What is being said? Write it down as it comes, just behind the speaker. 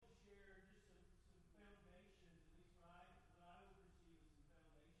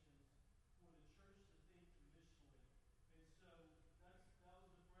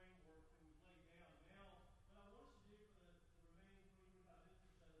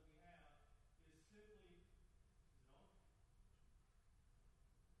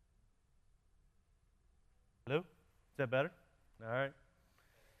Hello? Is that better? All right.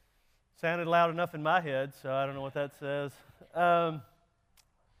 Sounded loud enough in my head, so I don't know what that says.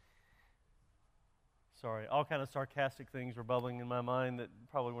 Sorry, all kind of sarcastic things were bubbling in my mind that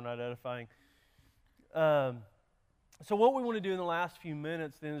probably were not edifying. So what we want to do in the last few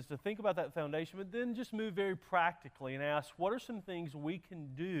minutes then is to think about that foundation, but then just move very practically and ask, what are some things we can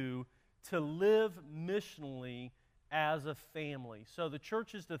do to live missionally as a family? So the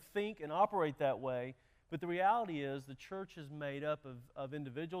church is to think and operate that way, but the reality is the church is made up of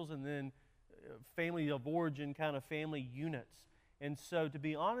individuals and then family of origin, kind of family units. And so to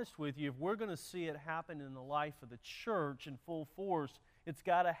be honest with you, if we're going to see it happen in the life of the church in full force, it's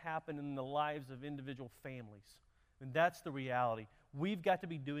got to happen in the lives of individual families. And that's the reality. We've got to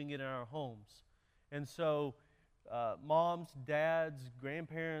be doing it in our homes. And so moms, dads,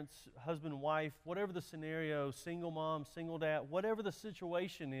 grandparents, husband, wife, whatever the scenario, single mom, single dad, whatever the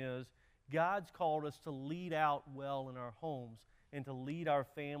situation is, God's called us to lead out well in our homes and to lead our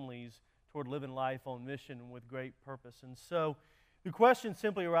families toward living life on mission with great purpose. And so the question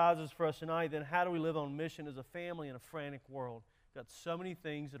simply arises for us tonight, then how do we live on mission as a family in a frantic world? We've got so many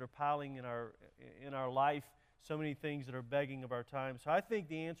things that are piling in our life, so many things that are begging of our time. So I think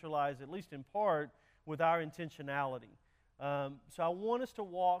the answer lies, at least in part, with our intentionality. So I want us to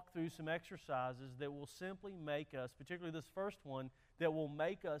walk through some exercises that will simply make us, particularly this first one, that will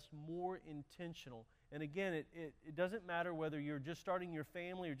make us more intentional. And again, it doesn't matter whether you're just starting your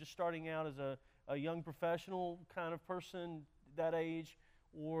family or just starting out as a young professional kind of person that age,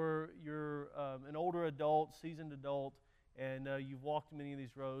 or you're an older adult, seasoned adult, and you've walked many of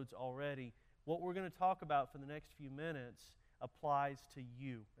these roads already. What we're going to talk about for the next few minutes applies to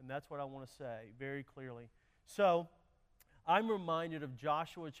you, and that's what I want to say very clearly. So, I'm reminded of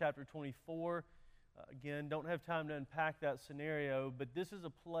Joshua chapter 24. Again, don't have time to unpack that scenario, but this is a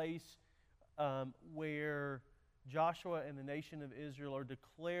place where Joshua and the nation of Israel are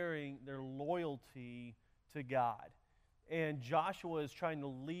declaring their loyalty to God. And Joshua is trying to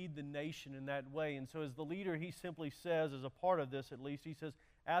lead the nation in that way. And so as the leader, he simply says, as a part of this at least, he says,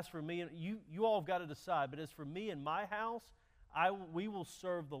 as for me, and you all have got to decide, but as for me and my house, we will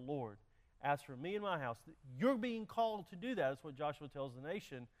serve the Lord. As for me and my house, you're being called to do that. That's what Joshua tells the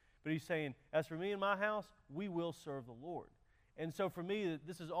nation. But he's saying, as for me and my house, we will serve the Lord. And so for me,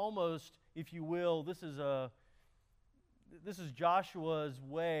 this is almost, if you will, this is Joshua's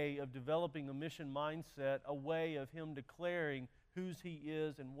way of developing a mission mindset, a way of him declaring whose he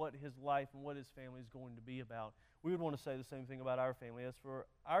is and what his life and what his family is going to be about. We would want to say the same thing about our family. As for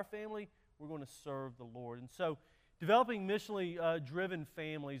our family, we're going to serve the Lord. And so developing missionally driven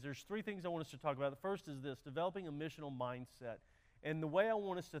families, there's three things I want us to talk about. The first is this, developing a missional mindset. And the way I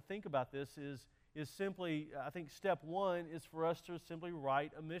want us to think about this is simply, I think step one is for us to simply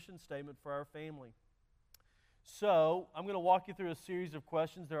write a mission statement for our family. So I'm going to walk you through a series of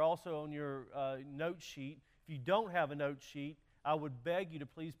questions. They're also on your note sheet. If you don't have a note sheet, I would beg you to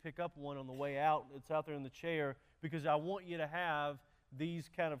please pick up one on the way out. It's out there in the chair, because I want you to have these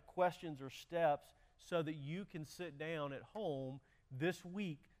kind of questions or steps so that you can sit down at home this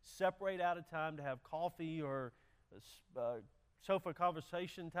week, separate out a time to have coffee or sofa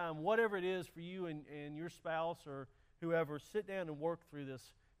conversation time, whatever it is for you and your spouse or whoever. Sit down and work through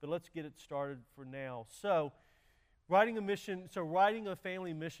this, but let's get it started for now. So writing a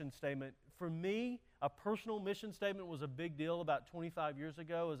family mission statement. For me, a personal mission statement was a big deal about 25 years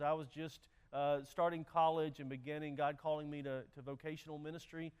ago as I was just starting college and beginning, God calling me to vocational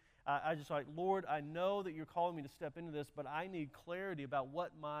ministry. I just like, Lord, I know that you're calling me to step into this, but I need clarity about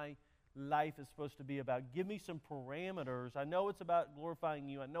what my life is supposed to be about. Give me some parameters. I know it's about glorifying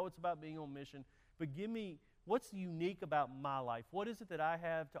you. I know it's about being on mission, but give me what's unique about my life. What is it that I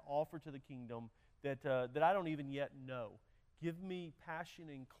have to offer to the kingdom that I don't even yet know? Give me passion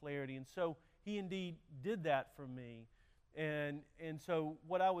and clarity. And so he indeed did that for me. And so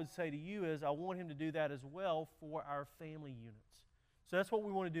what I would say to you is I want him to do that as well for our family units. So that's what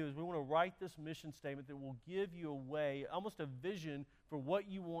we want to do, is we want to write this mission statement that will give you a way, almost a vision for what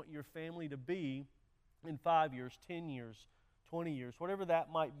you want your family to be in 5 years, 10 years, 20 years, whatever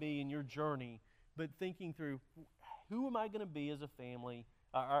that might be in your journey. But thinking through, who am I going to be as a family?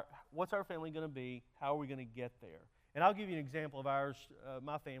 What's our family going to be? How are we going to get there? And I'll give you an example of ours,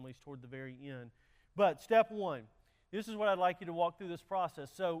 my family's toward the very end. But step one, this is what I'd like you to walk through this process.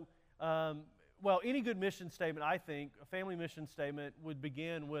 So, any good mission statement, I think, a family mission statement would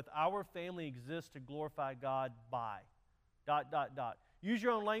begin with, our family exists to glorify God by, ... Use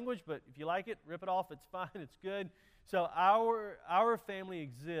your own language, but if you like it, rip it off. It's fine. It's good. So our family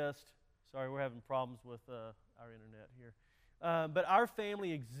exists. Sorry, we're having problems with our internet here. But our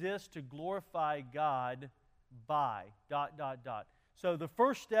family exists to glorify God by, ... So the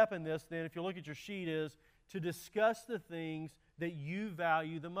first step in this, then, if you look at your sheet, is to discuss the things that you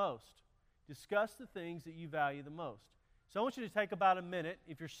value the most. Discuss the things that you value the most. So I want you to take about a minute.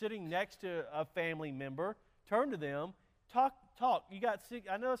 If you're sitting next to a family member, turn to them, talk. You got,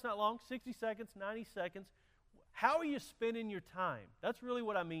 I know it's not long, 60 seconds, 90 seconds. How are you spending your time? That's really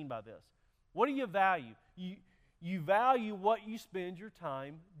what I mean by this. What do you value? You value what you spend your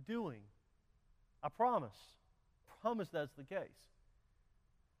time doing. I promise that's the case.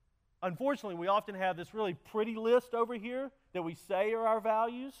 Unfortunately, we often have this really pretty list over here that we say are our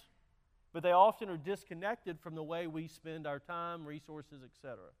values, but they often are disconnected from the way we spend our time, resources,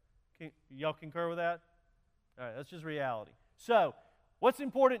 etc. Y'all concur with that? All right, that's just reality. So, what's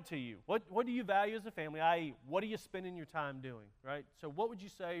important to you? What do you value as a family? I.e., what are you spending your time doing, right? So what would you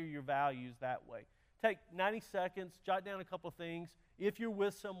say are your values that way? Take 90 seconds, jot down a couple of things. If you're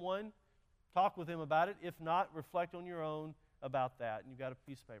with someone, talk with them about it. If not, reflect on your own about that. And you've got a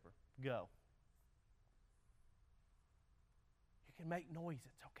piece of paper. Go. You can make noise.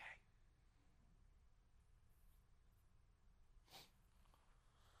 It's okay.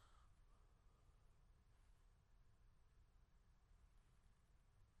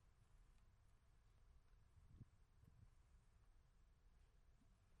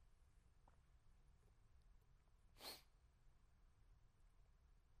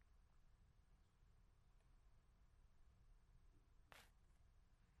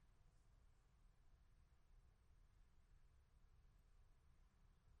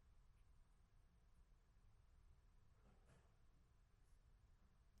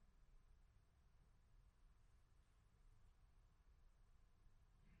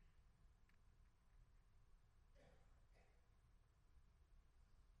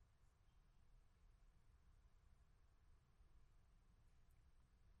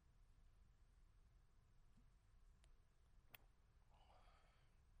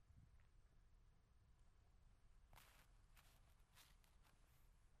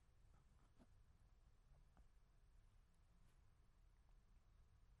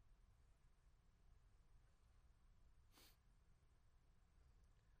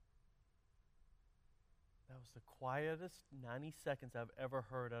 That was the quietest 90 seconds I've ever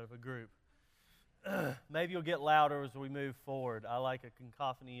heard out of a group. Maybe you'll get louder as we move forward. I like a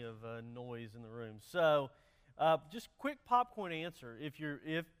cacophony of noise in the room. So, just quick popcorn answer. If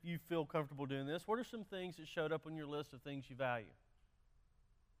you feel comfortable doing this, what are some things that showed up on your list of things you value?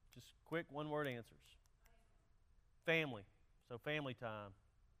 Just quick one-word answers. Family. So family time.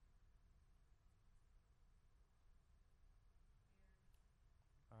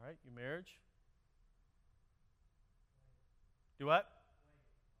 All right, your marriage. Do what?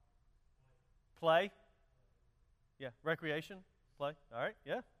 Play. Yeah, recreation. Play. All right,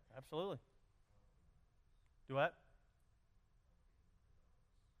 yeah, absolutely. Do what?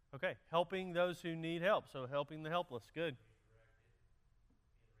 Okay, helping those who need help. So helping the helpless. Good.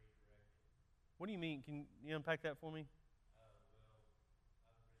 What do you mean? Can you unpack that for me?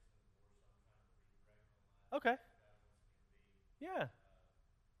 Okay. Yeah.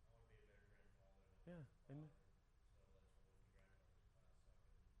 Yeah. Amen.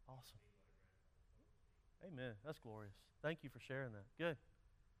 Awesome. Amen. That's glorious. Thank you for sharing that. Good.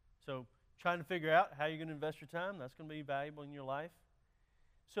 So, trying to figure out how you're going to invest your time, that's going to be valuable in your life.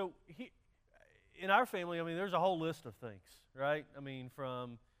 So, in our family, I mean, there's a whole list of things, right? I mean,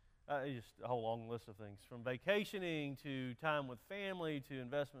 from just a whole long list of things, from vacationing to time with family to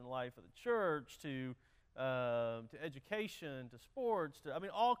investment in life of the church to education to sports to, I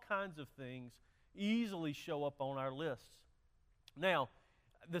mean, all kinds of things easily show up on our lists. Now,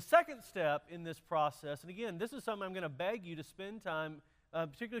 the second step in this process, and again, this is something I'm going to beg you to spend time,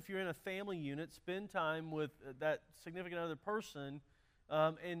 particularly if you're in a family unit, spend time with that significant other person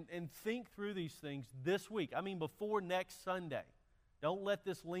and think through these things this week. I mean, before next Sunday. Don't let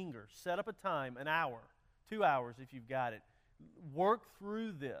this linger. Set up a time, an hour, 2 hours if you've got it. Work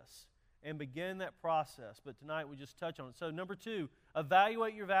through this and begin that process. But tonight we just touch on it. So number 2,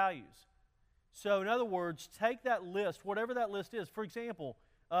 evaluate your values. So in other words, take that list, whatever that list is. For example,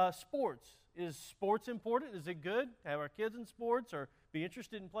 sports. Is sports important? Is it good? Have our kids in sports or be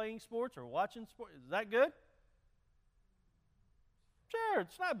interested in playing sports or watching sports? Is that good? Sure,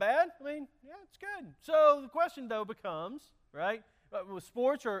 it's not bad. I mean, yeah, it's good. So the question, though, becomes, right, with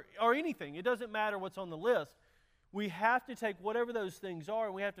sports or anything, it doesn't matter what's on the list. We have to take whatever those things are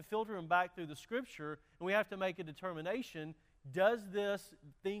and we have to filter them back through the Scripture and we have to make a determination. Does this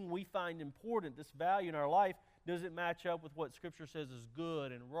thing we find important, this value in our life, does it match up with what Scripture says is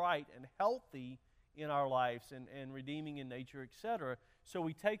good and right and healthy in our lives and redeeming in nature, etc. So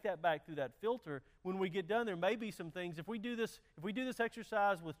we take that back through that filter. When we get done, there may be some things. If we do this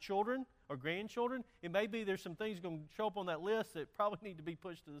exercise with children or grandchildren, it may be there's some things going to show up on that list that probably need to be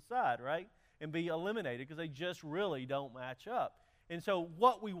pushed to the side, right? And be eliminated because they just really don't match up. And so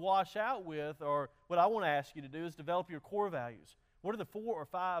what we wash out with, or what I want to ask you to do, is develop your core values. What are the 3 or 4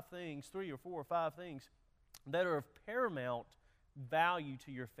 or 5 things that are of paramount value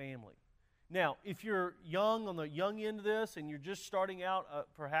to your family? Now, if you're young, on the young end of this, and you're just starting out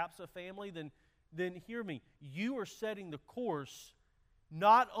perhaps a family, then hear me. You are setting the course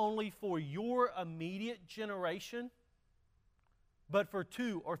not only for your immediate generation, but for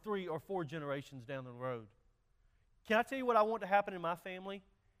 2 or 3 or 4 generations down the road. Can I tell you what I want to happen in my family?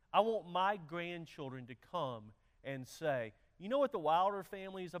 I want my grandchildren to come and say, you know what the Wilder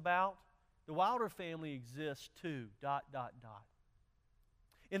family is about? The Wilder family exists too, ...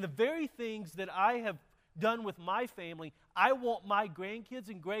 And the very things that I have done with my family, I want my grandkids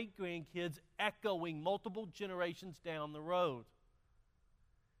and great-grandkids echoing multiple generations down the road.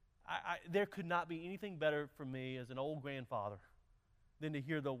 There could not be anything better for me as an old grandfather than to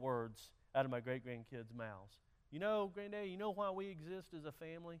hear the words out of my great-grandkids' mouths. You know, Granddaddy, you know why we exist as a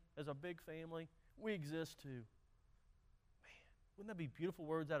family, as a big family? We exist too. Man, wouldn't that be beautiful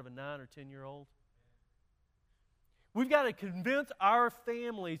words out of a 9 or 10-year-old? We've got to convince our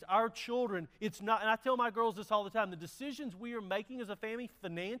families, our children, it's not, and I tell my girls this all the time, the decisions we are making as a family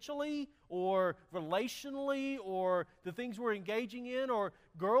financially or relationally or the things we're engaging in, or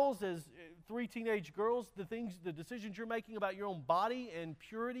girls as 3 teenage girls, the decisions you're making about your own body and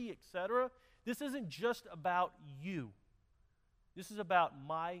purity, etc. This isn't just about you. This is about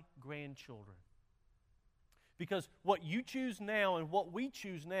my grandchildren. Because what you choose now and what we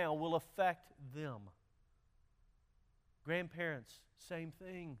choose now will affect them. Grandparents, same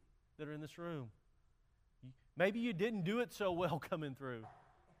thing that are in this room. Maybe you didn't do it so well coming through.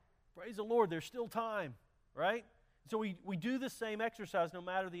 Praise the Lord, there's still time, right? So we do the same exercise no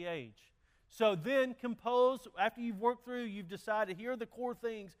matter the age. So then compose, after you've worked through, you've decided here are the core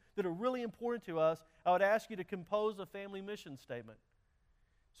things that are really important to us, I would ask you to compose a family mission statement.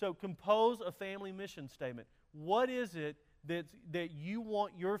 So compose a family mission statement. What is it that you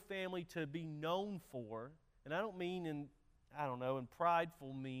want your family to be known for? And I don't mean in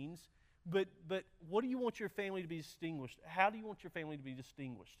prideful means, but what do you want your family to be distinguished? How do you want your family to be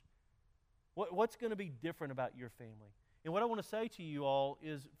distinguished? What's going to be different about your family? And what I want to say to you all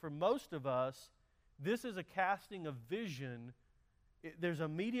is, for most of us, this is a casting of vision. There's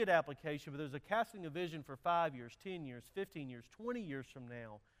immediate application, but there's a casting of vision for 5 years, 10 years, 15 years, 20 years from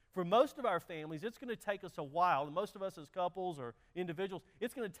now. For most of our families, it's going to take us a while, and most of us as couples or individuals,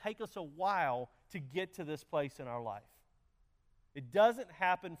 it's going to take us a while to get to this place in our life. It doesn't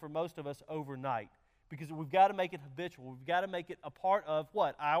happen for most of us overnight, because we've got to make it habitual. We've got to make it a part of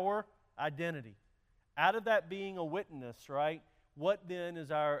what? Our identity. Out of that being a witness, right? What then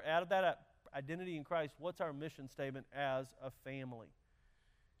is out of that identity in Christ, what's our mission statement as a family?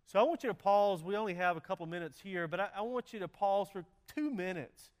 So I want you to pause. We only have a couple minutes here, but I want you to pause for 2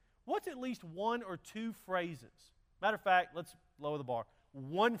 minutes. What's at least 1 or 2 phrases? Matter of fact, let's lower the bar.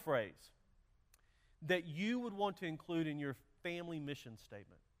 1 phrase that you would want to include in your family mission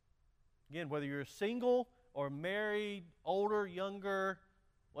statement. Again, whether you're single or married, older, younger,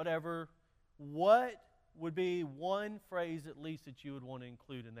 whatever, what would be 1 phrase at least that you would want to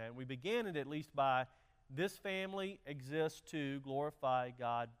include in that? And we began it at least by, this family exists to glorify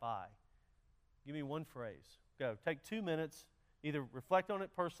God by. Give me 1 phrase. Go. Take 2 minutes. Either reflect on it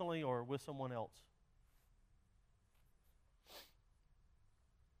personally or with someone else.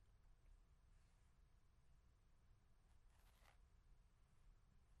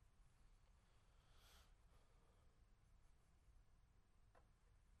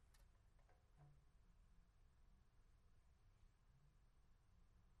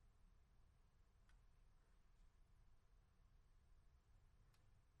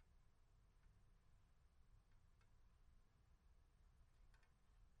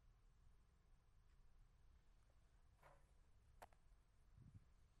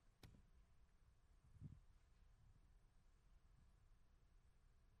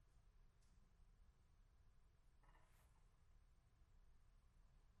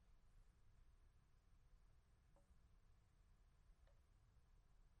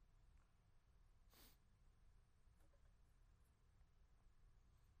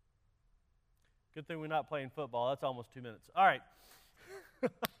 Good thing we're not playing football. That's almost 2 minutes. All right.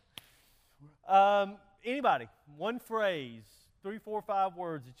 Anybody, 1 phrase, 3, 4, 5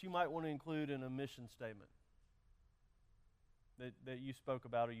 words that you might want to include in a mission statement that you spoke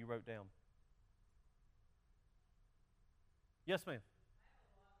about or you wrote down? Yes, ma'am.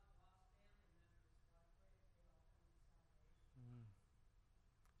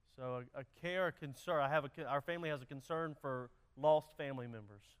 So a care, a concern. Our family has a concern for lost family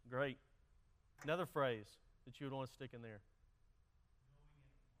members. Great. Another phrase that you would want to stick in there.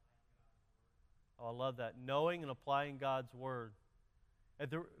 Oh, I love that. Knowing and applying God's Word.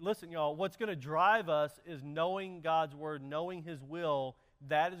 Listen, y'all, what's going to drive us is knowing God's Word, knowing His will.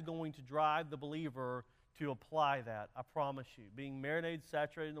 That is going to drive the believer to apply that. I promise you. Being marinated,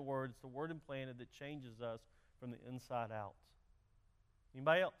 saturated in the Word, it's the Word implanted that changes us from the inside out.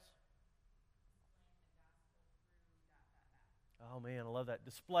 Anybody else? Oh, man, I love that.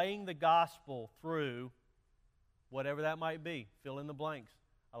 Displaying the gospel through whatever that might be. Fill in the blanks.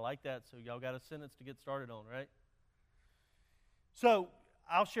 I like that. So y'all got a sentence to get started on, right? So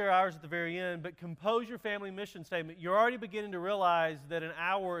I'll share ours at the very end, but compose your family mission statement. You're already beginning to realize that an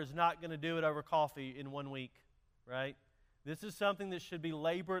hour is not going to do it over coffee in 1 week, right? This is something that should be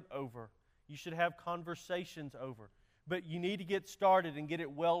labored over. You should have conversations over. But you need to get started and get it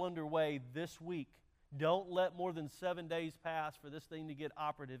well underway this week. Don't let more than 7 days pass for this thing to get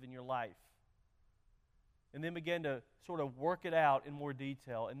operative in your life. And then begin to sort of work it out in more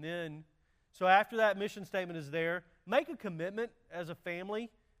detail. And then, so after that mission statement is there, make a commitment as a family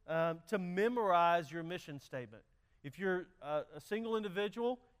to memorize your mission statement. If you're a single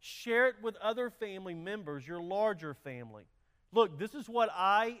individual, share it with other family members, your larger family. Look, this is what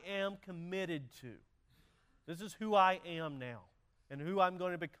I am committed to. This is who I am now and who I'm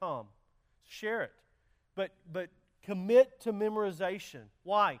going to become. Share it. But commit to memorization.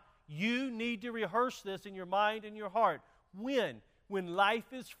 Why? You need to rehearse this in your mind and your heart. When? When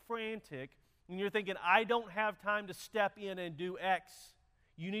life is frantic and you're thinking, I don't have time to step in and do X,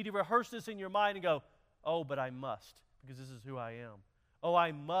 you need to rehearse this in your mind and go, oh, but I must because this is who I am. Oh,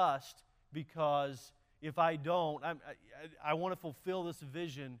 I must because if I don't, I want to fulfill this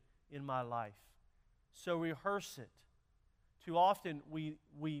vision in my life. So rehearse it. Too often we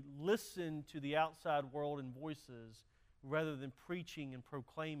listen to the outside world and voices rather than preaching and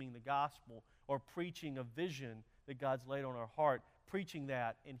proclaiming the gospel or preaching a vision that God's laid on our heart, preaching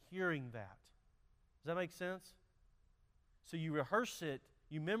that and hearing that. Does that make sense? So you rehearse it,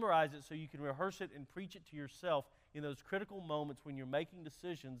 you memorize it so you can rehearse it and preach it to yourself in those critical moments when you're making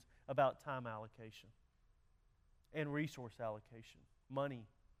decisions about time allocation and resource allocation, money,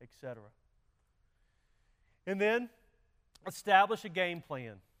 etc. And then establish a game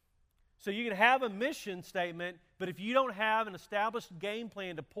plan. So you can have a mission statement, but if you don't have an established game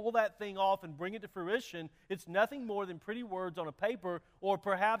plan to pull that thing off and bring it to fruition, it's nothing more than pretty words on a paper or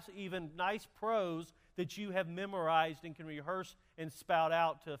perhaps even nice prose that you have memorized and can rehearse and spout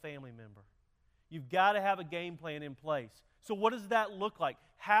out to a family member. You've got to have a game plan in place. So what does that look like?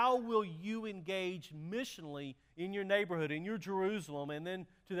 How will you engage missionally in your neighborhood, in your Jerusalem, and then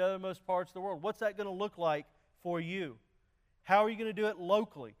to the othermost parts of the world? What's that going to look like for you? How are you going to do it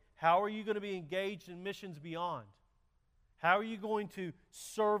locally? How are you going to be engaged in missions beyond? How are you going to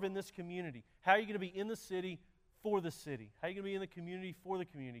serve in this community? How are you going to be in the city for the city? How are you going to be in the community for the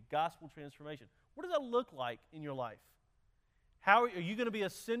community? Gospel transformation. What does that look like in your life? How are you going to be a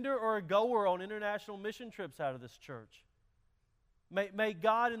sender or a goer on international mission trips out of this church? May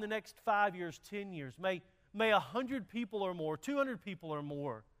God in the next 5 years, 10 years, may 100 people or more, 200 people or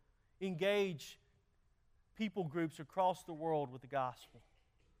more engage people groups across the world with the gospel.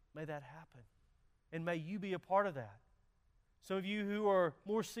 May that happen. And may you be a part of that. Some of you who are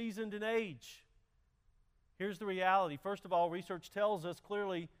more seasoned in age, here's the reality. First of all, research tells us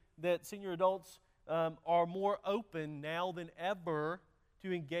clearly that senior adults are more open now than ever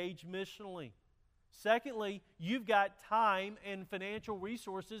to engage missionally. Secondly, you've got time and financial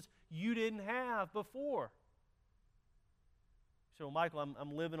resources you didn't have before. So, Michael,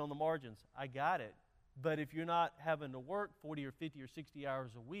 I'm living on the margins. I got it. But if you're not having to work 40 or 50 or 60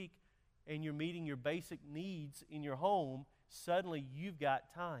 hours a week and you're meeting your basic needs in your home, suddenly you've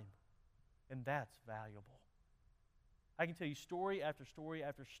got time. And that's valuable. I can tell you story after story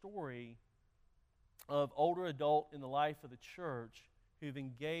after story of older adult in the life of the church who've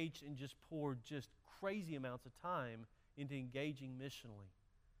engaged and just poured just crazy amounts of time into engaging missionally.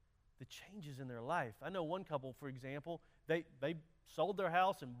 The changes in their life. I know one couple, for example, they sold their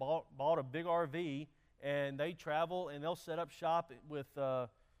house and bought a big RV, and they travel and they'll set up shop with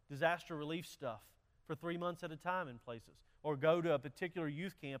disaster relief stuff for 3 months at a time in places, or go to a particular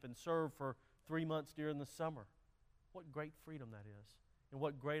youth camp and serve for 3 months during the summer. What great freedom that is, and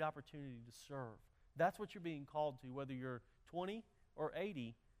what great opportunity to serve. That's what you're being called to, whether you're 20 or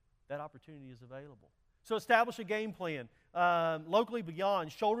 80, that opportunity is available. So establish a game plan. Locally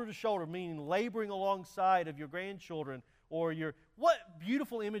beyond, shoulder to shoulder, meaning laboring alongside of your grandchildren or what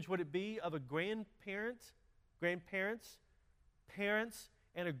beautiful image would it be of a grandparents, parents,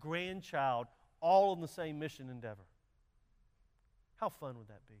 and a grandchild all in the same mission endeavor? How fun would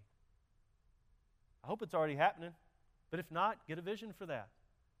that be? I hope it's already happening, but if not, get a vision for that.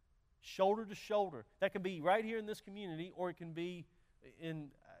 Shoulder to shoulder. That can be right here in this community, or it can be in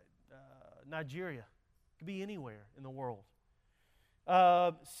Nigeria. It can be anywhere in the world.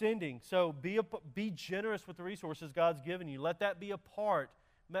 Sending. So be generous with the resources God's given you. Let that be a part.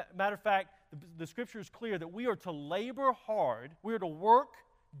 Matter of fact, the Scripture is clear that we are to labor hard. We are to work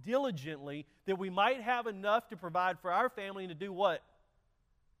diligently that we might have enough to provide for our family and to do what?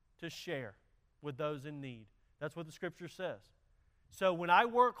 To share with those in need. That's what the Scripture says. So when I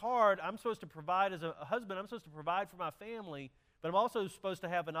work hard, I'm supposed to provide as a husband, I'm supposed to provide for my family, but I'm also supposed to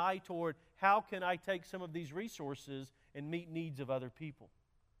have an eye toward how can I take some of these resources and meet needs of other people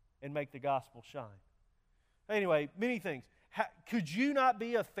and make the gospel shine. Anyway, many things. Could you not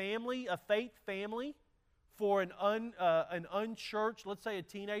be a family, a faith family, for an unchurched, let's say a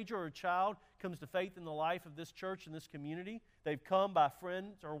teenager or a child comes to faith in the life of this church and this community? They've come by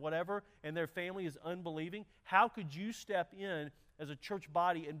friends or whatever, and their family is unbelieving. How could you step in as a church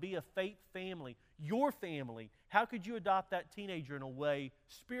body and be a faith family, your family? How could you adopt that teenager in a way,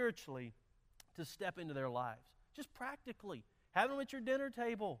 spiritually, to step into their lives? Just practically. Have them at your dinner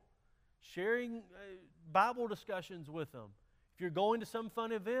table, sharing Bible discussions with them. If you're going to some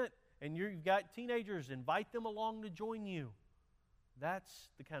fun event and you've got teenagers, invite them along to join you. That's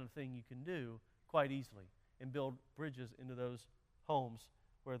the kind of thing you can do quite easily and build bridges into those homes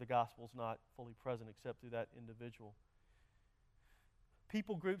where the gospel's not fully present except through that individual.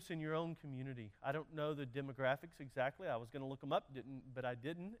 People groups in your own community. I don't know the demographics exactly. I was going to look them up, but I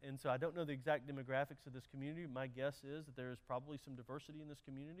didn't. And so I don't know the exact demographics of this community. My guess is that there is probably some diversity in this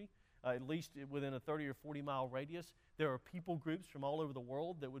community. At least within a 30 or 40 mile radius, there are people groups from all over the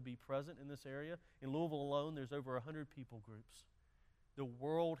world that would be present in this area. In Louisville alone, there's over 100 people groups. The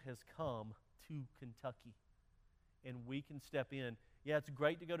world has come to Kentucky, and we can step in. Yeah, it's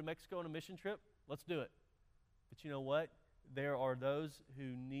great to go to Mexico on a mission trip. Let's do it. But you know what? There are those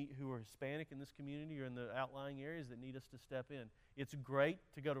who are Hispanic in this community or in the outlying areas that need us to step in. It's great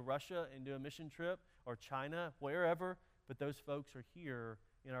to go to Russia and do a mission trip, or China, wherever, but those folks are here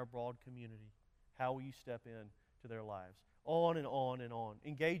in our broad community. How will you step in to their lives? On and on and on.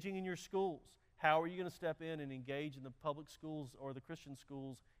 Engaging in your schools. How are you going to step in and engage in the public schools or the Christian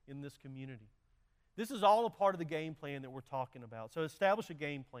schools in this community? This is all a part of the game plan that we're talking about. So establish a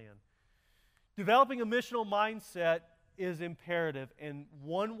game plan. Developing a missional mindset is imperative, and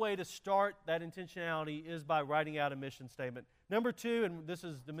one way to start that intentionality is by writing out a mission statement. Number two, and this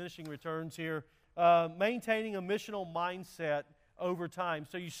is diminishing returns here, maintaining a missional mindset over time.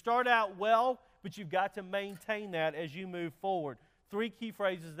 So you start out well, but you've got to maintain that as you move forward. 3 key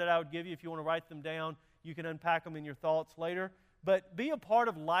phrases that I would give you. If you want to write them down, you can unpack them in your thoughts later. But be a part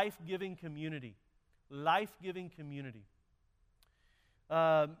of life-giving community. Life-giving community.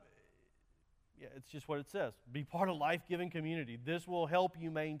 It's just what it says. Be part of life-giving community. This will help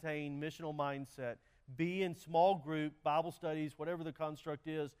you maintain missional mindset. Be in small group, Bible studies, whatever the construct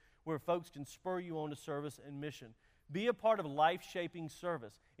is, where folks can spur you on to service and mission. Be a part of life-shaping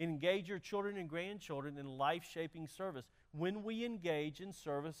service. Engage your children and grandchildren in life-shaping service. When we engage in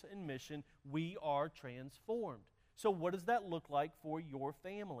service and mission, we are transformed. So what does that look like for your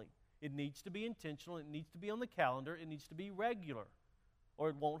family? It needs to be intentional. It needs to be on the calendar. It needs to be regular, or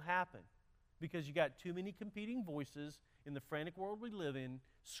it won't happen. Because you got too many competing voices in the frantic world we live in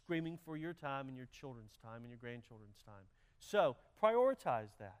screaming for your time and your children's time and your grandchildren's time. So prioritize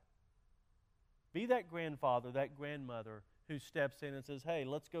that. Be that grandfather, that grandmother who steps in and says, hey,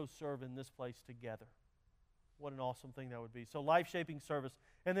 let's go serve in this place together. What an awesome thing that would be. So life-shaping service,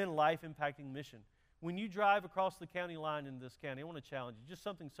 and then life-impacting mission. When you drive across the county line in this county, I want to challenge you. Just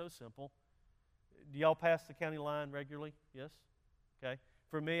something so simple. Do y'all pass the county line regularly? Yes? Okay.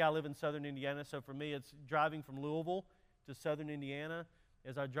 For me, I live in southern Indiana, so for me it's driving from Louisville to southern Indiana.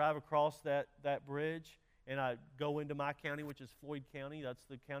 As I drive across that bridge and I go into my county, which is Floyd County, that's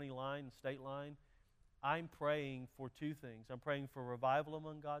the county line, state line, I'm praying for 2 things. I'm praying for revival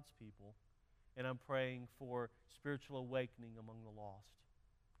among God's people, and I'm praying for spiritual awakening among the lost.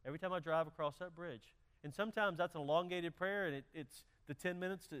 Every time I drive across that bridge. And sometimes that's an elongated prayer, and it's the 10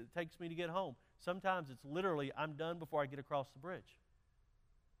 minutes it takes me to get home. Sometimes it's literally, I'm done before I get across the bridge.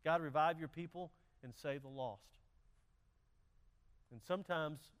 God, revive your people and save the lost. And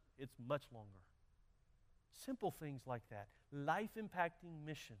sometimes it's much longer. Simple things like that. Life-impacting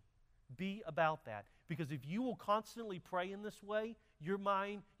mission. Be about that. Because if you will constantly pray in this way, your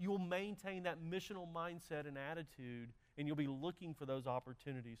mind, you will maintain that missional mindset and attitude and you'll be looking for those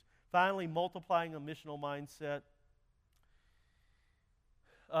opportunities. Finally, multiplying a missional mindset.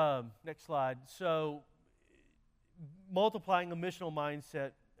 Next slide. So, multiplying a missional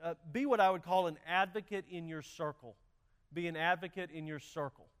mindset. Be what I would call an advocate in your circle. Be an advocate in your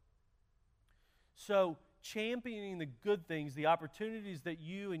circle. So, championing the good things, the opportunities that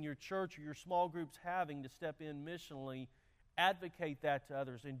you and your church or your small groups having to step in missionally, advocate that to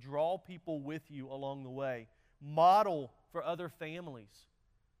others and draw people with you along the way. Model for other families.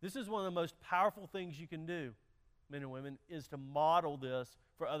 This is one of the most powerful things you can do, men and women, is to model this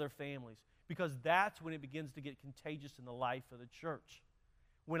for other families, because that's when it begins to get contagious in the life of the church.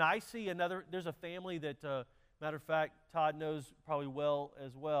 When I see there's a family that, matter of fact, Todd knows probably well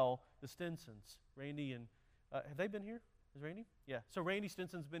as well, the Stinsons. Randy and, have they been here? Is Randy? Yeah. So Randy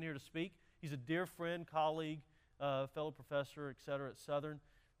Stinson's been here to speak. He's a dear friend, colleague, fellow professor, et cetera, at Southern.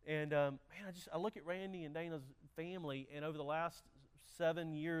 And man, I look at Randy and Dana's family, and over the last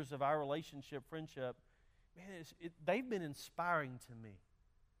 7 years of our relationship, friendship, man, they've been inspiring to me.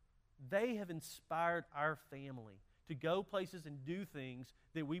 They have inspired our family to go places and do things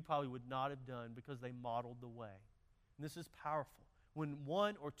that we probably would not have done because they modeled the way. And this is powerful. When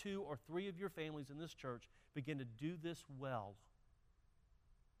 1 or 2 or 3 of your families in this church begin to do this well,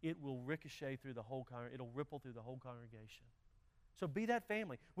 it will ricochet through the whole it'll ripple through the whole congregation. So be that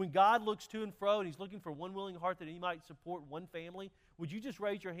family. When God looks to and fro and He's looking for one willing heart that He might support one family, would you just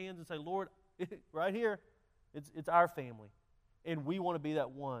raise your hands and say, Lord, right here, it's our family. And we want to be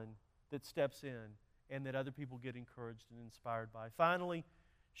that one that steps in and that other people get encouraged and inspired by. Finally,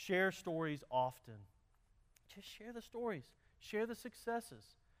 share stories often. Just share the stories. Share the successes.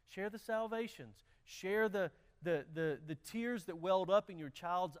 Share the salvations. Share the tears that welled up in your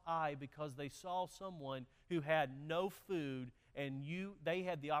child's eye because they saw someone who had no food and they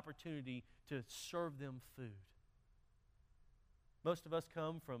had the opportunity to serve them food. Most of us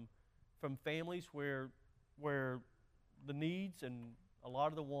come from families where the needs and a lot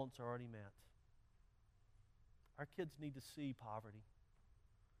of the wants are already met. Our kids need to see poverty.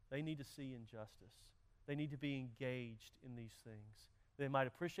 They need to see injustice. They need to be engaged in these things. They might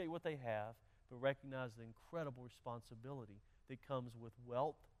appreciate what they have, but recognize the incredible responsibility that comes with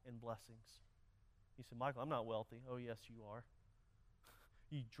wealth and blessings. You say, Michael, I'm not wealthy. Oh, yes, you are.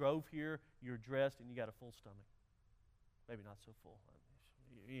 You drove here, you're dressed, and you got a full stomach. Maybe not so full.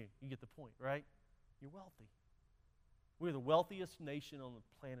 You get the point, right? You're wealthy. We're the wealthiest nation on the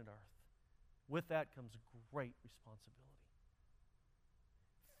planet Earth. With that comes great responsibility.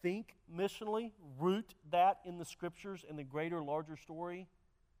 Think missionally, root that in the Scriptures and the greater, larger story,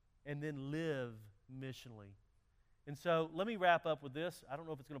 and then live missionally. And so let me wrap up with this. I don't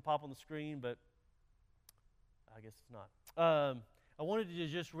know if it's going to pop on the screen, but I guess it's not. I wanted to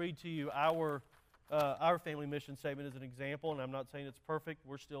just read to you our family mission statement as an example, and I'm not saying it's perfect.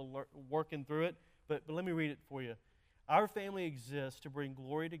 We're still working through it, but let me read it for you. Our family exists to bring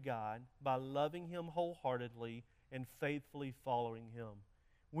glory to God by loving Him wholeheartedly and faithfully following Him.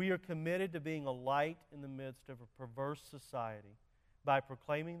 We are committed to being a light in the midst of a perverse society by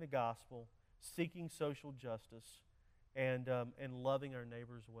proclaiming the gospel, seeking social justice, and loving our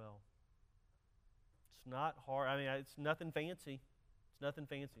neighbors well. It's not hard. I mean, it's nothing fancy. It's nothing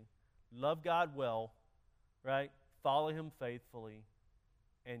fancy. Love God well, right? Follow Him faithfully,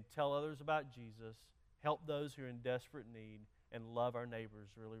 and tell others about Jesus. Help those who are in desperate need, and love our neighbors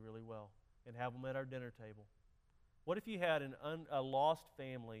really, really well, and have them at our dinner table. What if you had a lost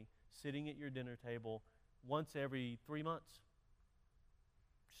family sitting at your dinner table once every 3 months?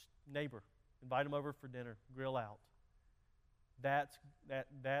 Just neighbor. Invite them over for dinner. Grill out. That's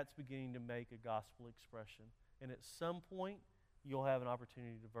beginning to make a gospel expression. And at some point, you'll have an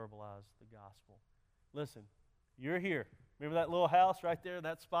opportunity to verbalize the gospel. Listen, you're here. Remember that little house right there,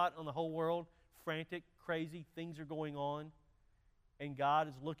 that spot on the whole world? Frantic, crazy, things are going on. And God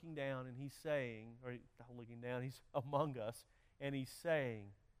is looking down and He's saying, or not looking down, He's among us, and He's saying,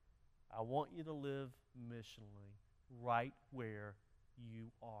 I want you to live missionally right where you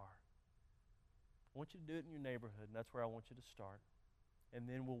are. I want you to do it in your neighborhood, and that's where I want you to start. And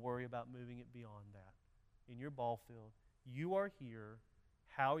then we'll worry about moving it beyond that. In your ball field, you are here.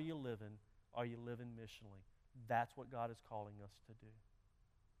 How are you living? Are you living missionally? That's what God is calling us to do.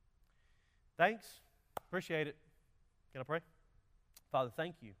 Thanks. Appreciate it. Can I pray? Father,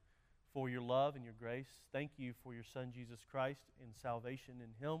 thank you for your love and your grace. Thank you for your Son, Jesus Christ, and salvation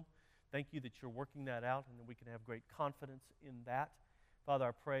in Him. Thank you that you're working that out and that we can have great confidence in that. Father,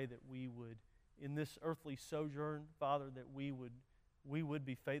 I pray that we would, in this earthly sojourn, Father, that we would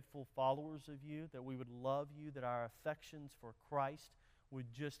be faithful followers of you, that we would love you, that our affections for Christ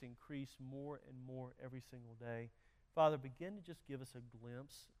would just increase more and more every single day. Father, begin to just give us a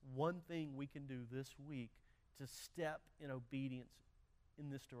glimpse, one thing we can do this week to step in obedience in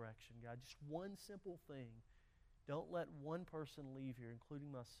this direction, God. Just one simple thing. Don't let one person leave here,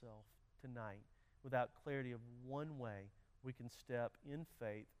 including myself, tonight, without clarity of one way we can step in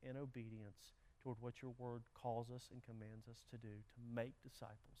faith and obedience toward what your word calls us and commands us to do, to make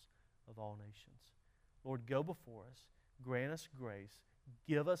disciples of all nations. Lord, go before us, grant us grace,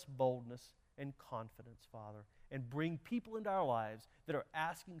 give us boldness and confidence, Father, and bring people into our lives that are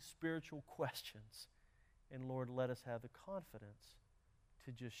asking spiritual questions. And Lord, let us have the confidence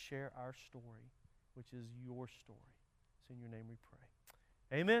to just share our story, which is your story. It's in your name we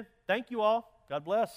pray. Amen. Thank you all. God bless.